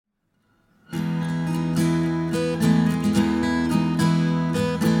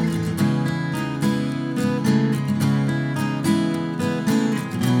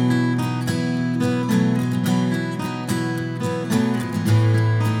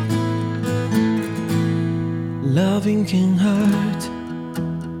Loving can hurt.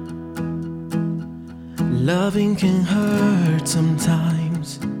 Loving can hurt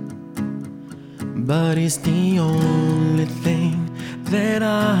sometimes, but it's the only thing that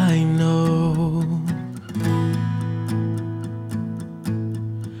I know.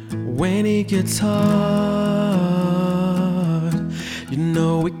 When it gets hard, you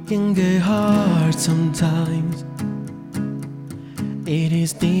know it can get hard sometimes. It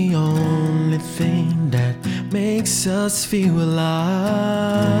is the only thing that makes us feel alive.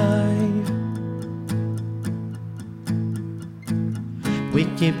 We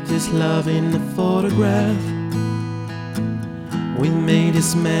keep this love in a photograph. We made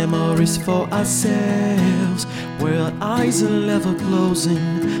these memories for ourselves, where our eyes are never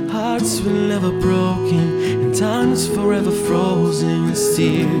closing, hearts were never broken, and time's forever frozen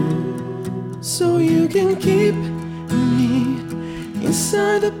still. So you can keep me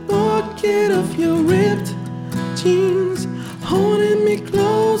inside the pocket of your ripped jeans, holding me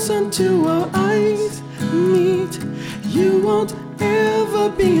close until our eyes meet. You won't ever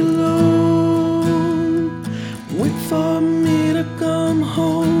be alone. Wait for me to come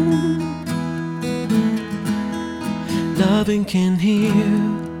home. Loving can heal.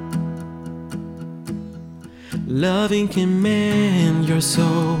 Loving can mend your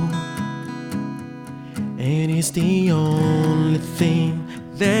soul, and it's the only thing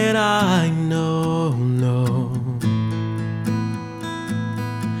that I know.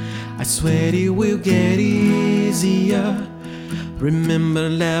 I swear it will get easier. Remember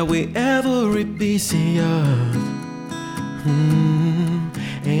that we're ever busier.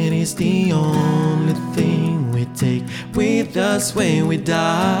 And it's the only thing we take with us when we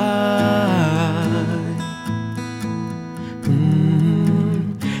die.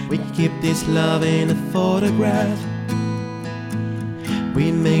 We keep this love in a photograph.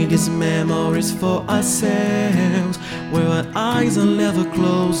 We made these memories for ourselves, where our eyes are never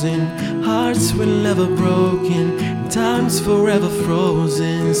closing, hearts were never broken, and time's forever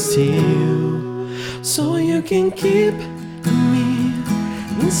frozen still. So you can keep me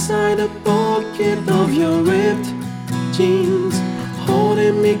inside the pocket of your ripped jeans,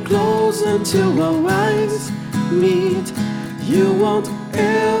 holding me close until our eyes meet. You won't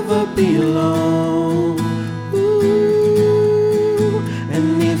ever be alone.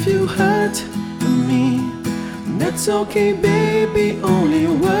 And if you hurt me, that's okay, baby, only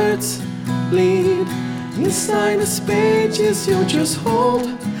words bleed inside these pages. You just hold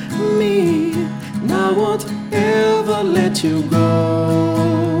me, and I won't ever let you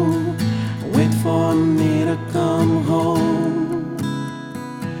go. Wait for me to come home.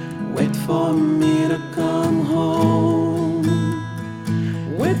 Wait for me to come home.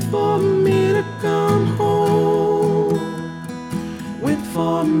 Wait for me to come home. Wait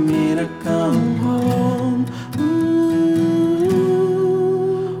for me to come home.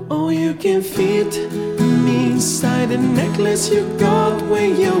 Oh, you can fit me inside the necklace you got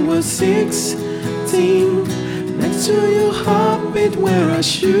when you were 16, next to your heartbeat where I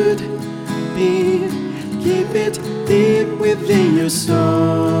should be. Keep it deep within your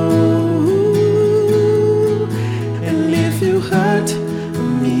soul. And if you hurt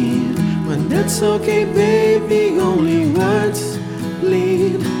me, well, that's okay, baby, only words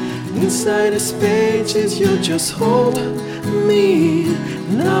bleed inside these pages. You just hold me,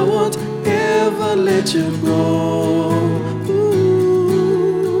 and I won't ever let you go.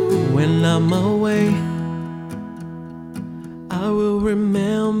 When I'm away, I will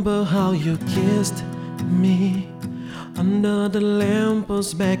remember how you kissed me under the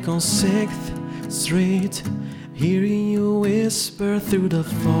lamppost back on 6th Street, hearing you whisper through the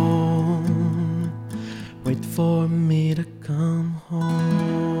phone, wait for me to come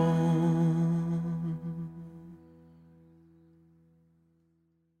home.